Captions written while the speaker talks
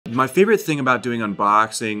My favorite thing about doing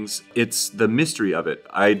unboxings, it's the mystery of it.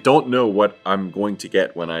 I don't know what I'm going to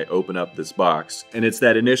get when I open up this box. And it's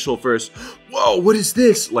that initial first, whoa, what is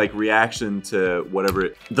this? Like reaction to whatever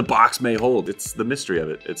the box may hold. It's the mystery of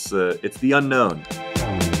it. It's the unknown.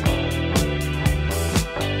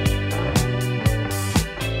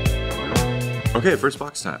 Okay, first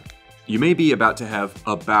box time. You may be about to have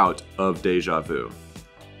a bout of deja vu.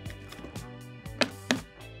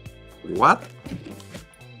 What?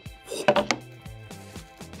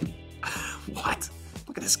 What?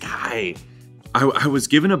 Look at this guy. I was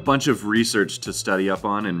given a bunch of research to study up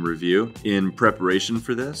on and review in preparation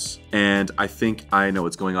for this, and I think I know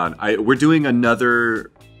what's going on. We're doing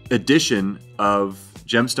another edition of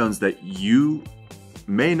gemstones that you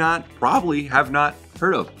may not, probably have not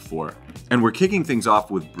heard of before. And we're kicking things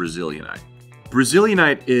off with Brazilianite.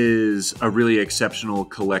 Brazilianite is a really exceptional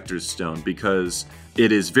collector's stone because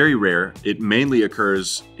it is very rare. It mainly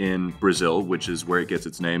occurs in Brazil, which is where it gets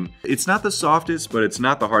its name. It's not the softest, but it's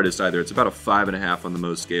not the hardest either. It's about a 5.5 on the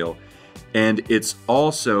Mohs scale. And it's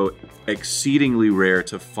also exceedingly rare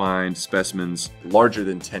to find specimens larger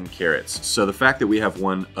than 10 carats. So the fact that we have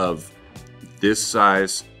one of this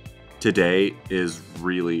size today is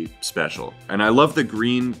really special. And I love the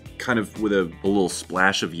green kind of with a little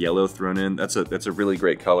splash of yellow thrown in. That's a really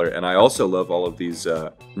great color. And I also love all of these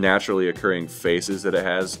naturally occurring faces that it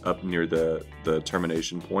has up near the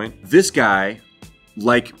termination point. This guy,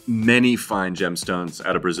 like many fine gemstones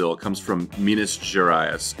out of Brazil, comes from Minas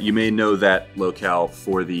Gerais. You may know that locale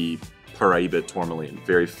for the Paraíba tourmaline,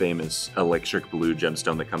 very famous electric blue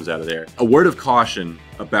gemstone that comes out of there. A word of caution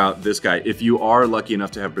about this guy: if you are lucky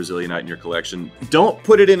enough to have Brazilianite in your collection, don't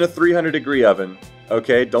put it in a 300-degree oven,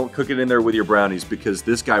 okay? Don't cook it in there with your brownies, because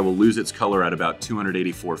this guy will lose its color at about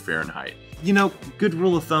 284 Fahrenheit. You know, good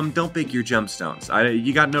rule of thumb, don't bake your gemstones.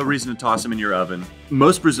 You got no reason to toss them in your oven.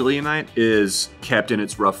 Most Brazilianite is kept in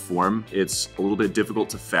its rough form. It's a little bit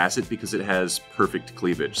difficult to facet because it has perfect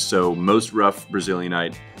cleavage. So most rough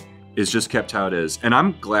Brazilianite is just kept how it is. And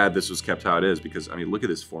I'm glad this was kept how it is because, I mean, look at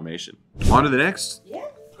this formation. On to the next? Yeah.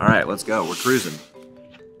 All right, let's go. We're cruising.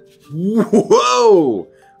 Whoa!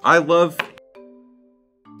 I love...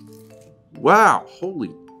 Wow,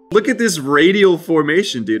 holy... Look at this radial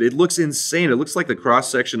formation, dude. It looks insane. It looks like the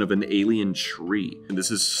cross-section of an alien tree. And this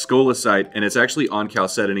is Scolecite, and it's actually on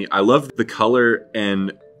chalcedony. I love the color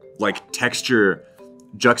and, like, texture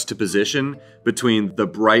juxtaposition between the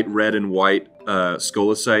bright red and white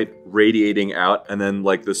Scolecite radiating out, and then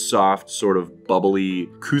like the soft sort of bubbly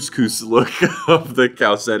couscous look of the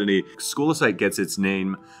chalcedony. Scolecite gets its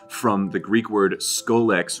name from the Greek word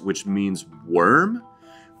scolex, which means worm,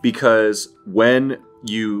 because when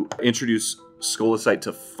you introduce Scolecite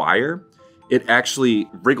to fire, it actually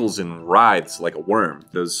wriggles and writhes like a worm.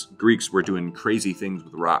 Those Greeks were doing crazy things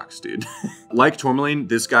with rocks, dude. Like tourmaline,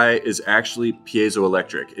 this guy is actually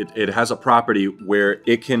piezoelectric. It has a property where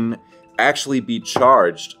it can actually be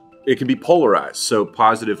charged. It can be polarized, so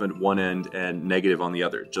positive at one end and negative on the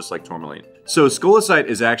other, just like tourmaline. So Scolecite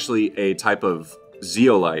is actually a type of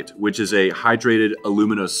zeolite, which is a hydrated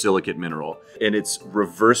aluminosilicate mineral, and it's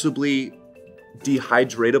reversibly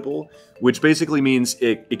dehydratable, which basically means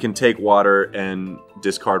it can take water and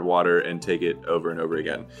discard water and take it over and over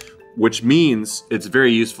again, which means it's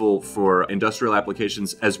very useful for industrial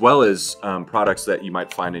applications as well as products that you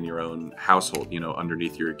might find in your own household, you know,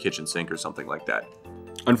 underneath your kitchen sink or something like that.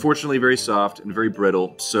 Unfortunately, very soft and very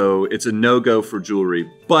brittle, so it's a no-go for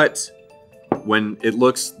jewelry, but when it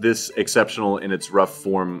looks this exceptional in its rough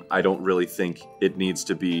form, I don't really think it needs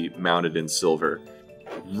to be mounted in silver.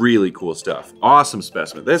 Really cool stuff. Awesome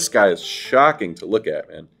specimen. This guy is shocking to look at,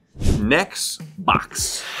 man. Next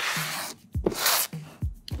box.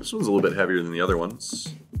 This one's a little bit heavier than the other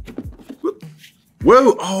ones. Whoop.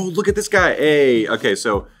 Whoa! Oh, look at this guy. Hey, okay,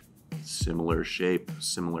 so similar shape,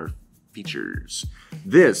 similar features.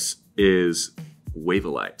 This is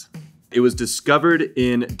Wavellite. It was discovered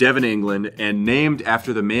in Devon, England, and named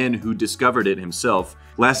after the man who discovered it himself.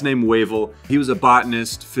 Last name Wavell. He was a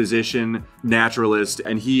botanist, physician, naturalist,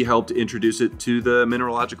 and he helped introduce it to the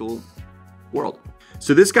mineralogical world.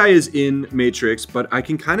 So this guy is in matrix, but I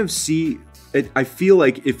can kind of see it. I feel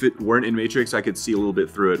like if it weren't in matrix, I could see a little bit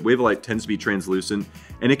through it. Wavellite tends to be translucent,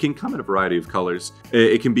 and it can come in a variety of colors.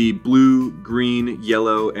 It can be blue, green,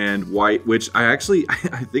 yellow, and white, which I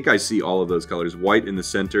think I see all of those colors. White in the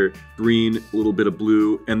center, green, a little bit of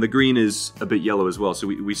blue, and the green is a bit yellow as well. So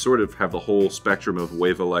we sort of have the whole spectrum of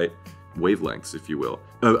Wavellite wavelengths, if you will.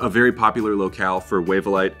 A very popular locale for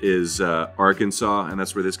Wavellite is Arkansas, and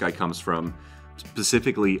that's where this guy comes from.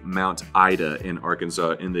 Specifically Mount Ida in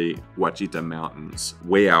Arkansas in the Ouachita Mountains,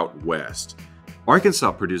 way out west.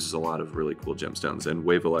 Arkansas produces a lot of really cool gemstones, and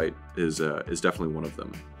Wavellite is definitely one of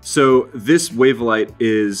them. So this Wavellite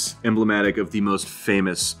is emblematic of the most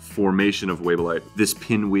famous formation of Wavellite, this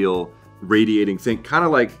pinwheel radiating thing, kind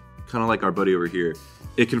of like our buddy over here.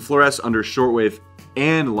 It can fluoresce under shortwave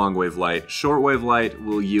and long-wave light. Shortwave light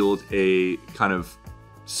will yield a kind of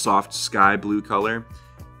soft sky blue color,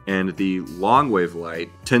 and the long-wave light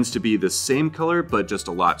tends to be the same color, but just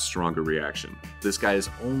a lot stronger reaction. This guy is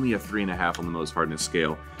only a 3.5 on the Mohs hardness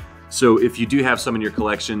scale. So if you do have some in your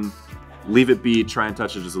collection, leave it be, try and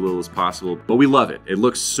touch it as little as possible, but we love it. It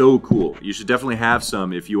looks so cool. You should definitely have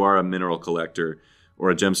some if you are a mineral collector or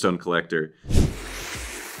a gemstone collector.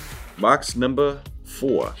 Box number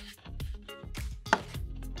 4.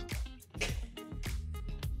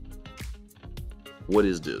 What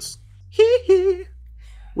is this?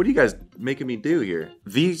 What are you guys making me do here?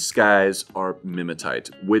 These guys are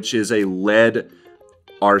Mimetite, which is a lead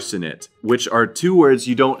arsenate, which are two words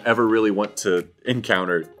you don't ever really want to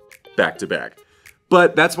encounter back to back.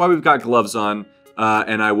 But that's why we've got gloves on,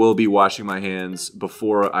 and I will be washing my hands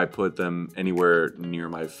before I put them anywhere near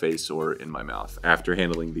my face or in my mouth after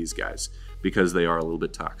handling these guys, because they are a little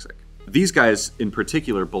bit toxic. These guys in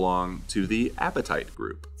particular belong to the apatite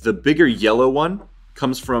group. The bigger yellow one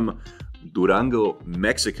comes from Durango,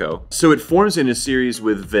 Mexico. So it forms in a series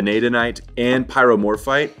with vanadinite and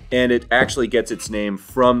pyromorphite, and it actually gets its name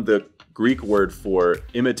from the Greek word for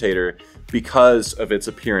imitator because of its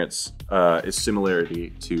appearance, its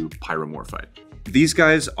similarity to pyromorphite. These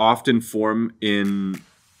guys often form in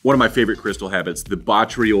one of my favorite crystal habits, the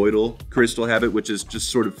botryoidal crystal habit, which is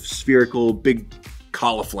just sort of spherical, big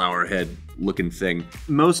cauliflower head looking thing.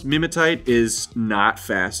 Most mimetite is not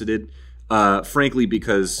faceted, frankly,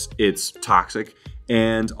 because it's toxic.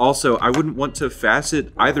 And also, I wouldn't want to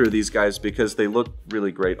facet either of these guys because they look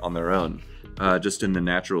really great on their own, just in the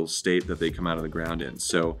natural state that they come out of the ground in.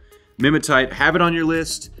 So, mimetite, have it on your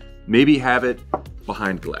list. Maybe have it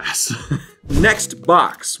behind glass. Next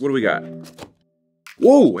box, what do we got?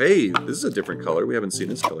 Whoa, hey, this is a different color. We haven't seen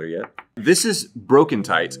this color yet. This is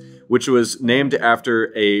Brochantite, which was named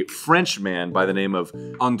after a French man by the name of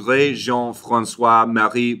André Jean-François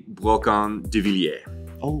Marie Brochant de Villiers.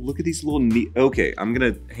 Oh, look at these little neat. Okay, I'm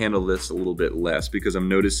gonna handle this a little bit less because I'm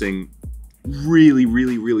noticing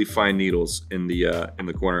really fine needles in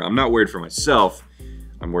the corner. I'm not worried for myself.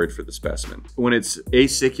 I'm worried for the specimen. When it's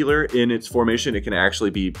acicular in its formation, it can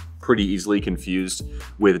actually be pretty easily confused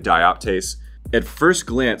with dioptase. At first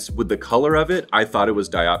glance, with the color of it, I thought it was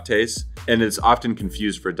dioptase, and it's often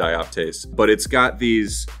confused for dioptase. But it's got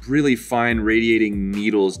these really fine radiating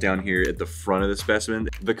needles down here at the front of the specimen.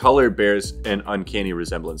 The color bears an uncanny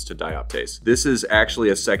resemblance to dioptase. This is actually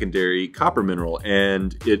a secondary copper mineral,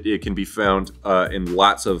 and it can be found in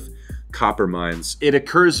lots of copper mines. It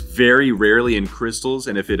occurs very rarely in crystals,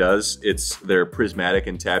 and if it does, they're prismatic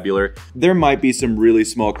and tabular. There might be some really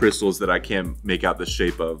small crystals that I can't make out the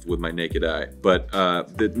shape of with my naked eye, but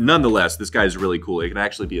nonetheless, this guy is really cool. It can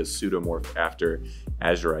actually be a pseudomorph after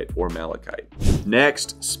azurite or malachite.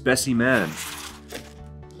 Next, specimen.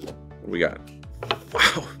 What do we got? Wow,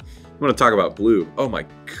 I want to talk about blue. Oh my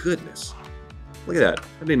goodness. Look at that,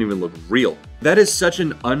 that didn't even look real. That is such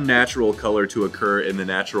an unnatural color to occur in the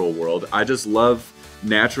natural world. I just love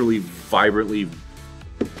naturally, vibrantly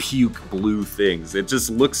puke blue things. It just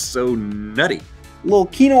looks so nutty. Little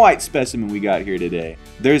Kinoite specimen we got here today.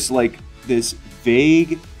 There's like this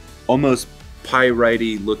vague, almost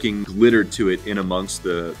pyrite-y looking glitter to it in amongst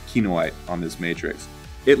the Kinoite on this matrix.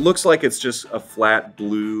 It looks like it's just a flat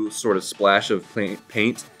blue sort of splash of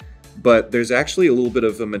paint, but there's actually a little bit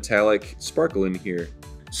of a metallic sparkle in here.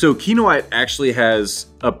 So Kinoite actually has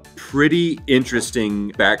a pretty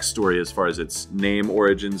interesting backstory as far as its name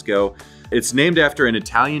origins go. It's named after an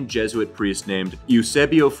Italian Jesuit priest named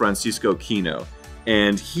Eusebio Francisco Kino,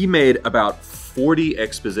 and he made about 40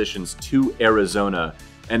 expeditions to Arizona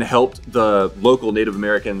and helped the local Native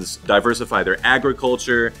Americans diversify their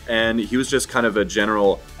agriculture, and he was just kind of a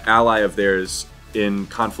general ally of theirs in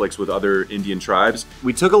conflicts with other Indian tribes.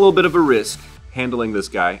 We took a little bit of a risk handling this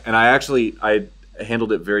guy, and I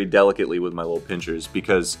handled it very delicately with my little pinchers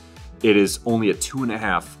because it is only a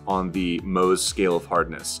 2.5 on the Mohs scale of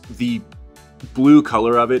hardness. The blue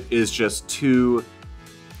color of it is just too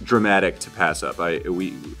dramatic to pass up.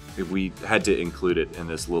 We had to include it in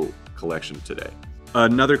this little collection today.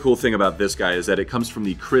 Another cool thing about this guy is that it comes from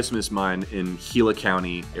the Christmas mine in Gila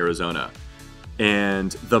County, Arizona.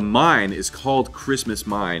 And the mine is called Christmas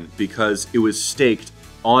Mine because it was staked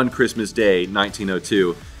on Christmas Day,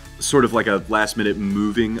 1902, sort of like a last-minute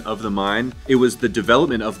moving of the mine. It was the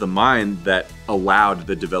development of the mine that allowed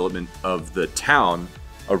the development of the town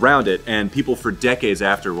around it, and people for decades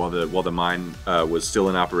after, while the mine was still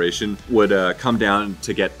in operation, would come down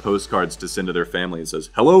to get postcards to send to their family. It says,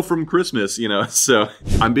 "Hello from Christmas," you know. So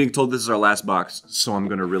I'm being told this is our last box, so I'm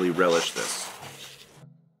gonna really relish this.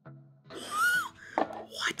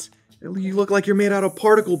 What? You look like you're made out of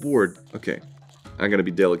particle board. Okay, I'm gonna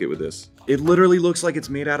be delicate with this. It literally looks like it's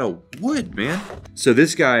made out of wood, man. So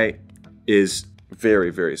this guy is very,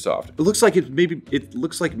 very soft. It looks like maybe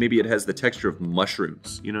it has the texture of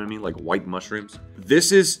mushrooms. You know what I mean? Like white mushrooms.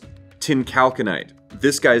 This is Tincalconite.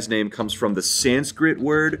 This guy's name comes from the Sanskrit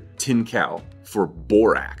word tincal for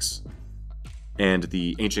borax, and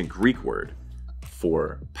the ancient Greek word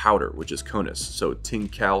for powder, which is conus. So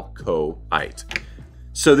Tincalconite.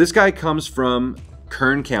 So this guy comes from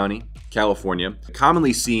Kern County, California,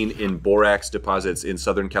 commonly seen in borax deposits in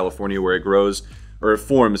Southern California, where it grows or it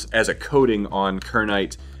forms as a coating on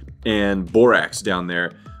kernite and borax down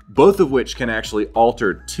there, both of which can actually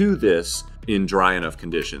alter to this in dry enough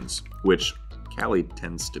conditions, which Cali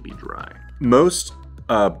tends to be dry. Most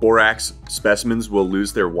borax specimens will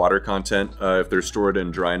lose their water content if they're stored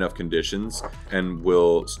in dry enough conditions and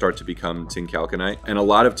will start to become Tincalconite. And a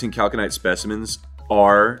lot of Tincalconite specimens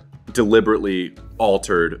are deliberately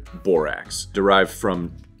altered borax, derived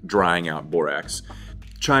from drying out borax.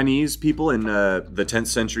 Chinese people in the 10th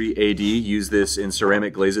century AD used this in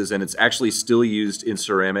ceramic glazes, and it's actually still used in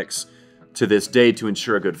ceramics to this day to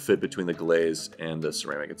ensure a good fit between the glaze and the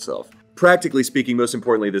ceramic itself. Practically speaking, most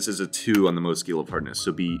importantly, this is a 2 on the Mohs scale of hardness,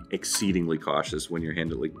 so be exceedingly cautious when you're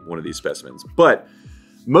handling one of these specimens. But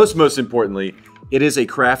most importantly, it is a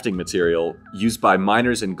crafting material used by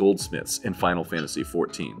miners and goldsmiths in Final Fantasy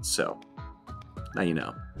XIV, so now you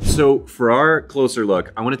know. So for our closer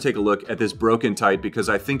look, I want to take a look at this Brochantite because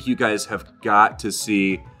I think you guys have got to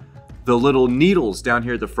see the little needles down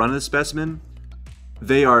here at the front of the specimen.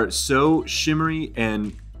 They are so shimmery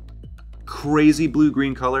and crazy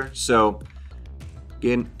blue-green color. So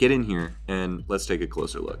get in here and let's take a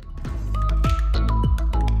closer look.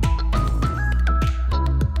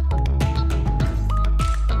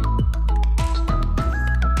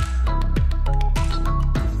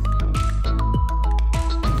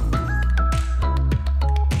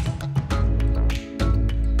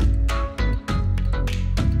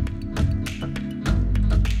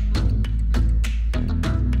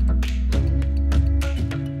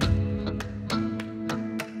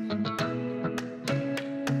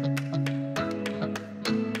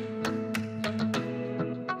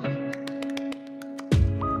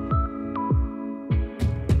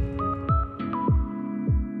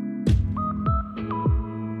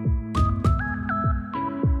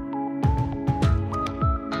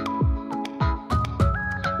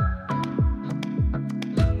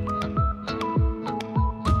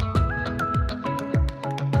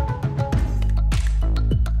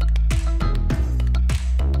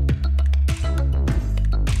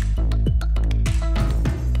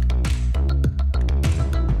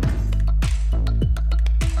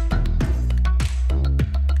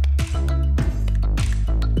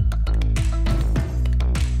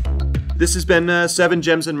 This has been 7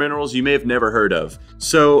 gems and minerals you may have never heard of.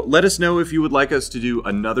 So let us know if you would like us to do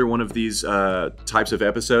another one of these types of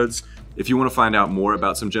episodes. If you want to find out more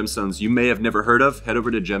about some gemstones you may have never heard of, head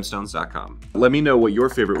over to gemstones.com. Let me know what your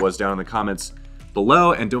favorite was down in the comments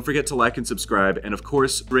below, and don't forget to like and subscribe, and of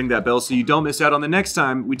course ring that bell so you don't miss out on the next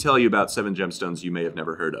time we tell you about 7 gemstones you may have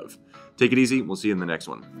never heard of. Take it easy, we'll see you in the next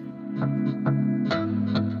one.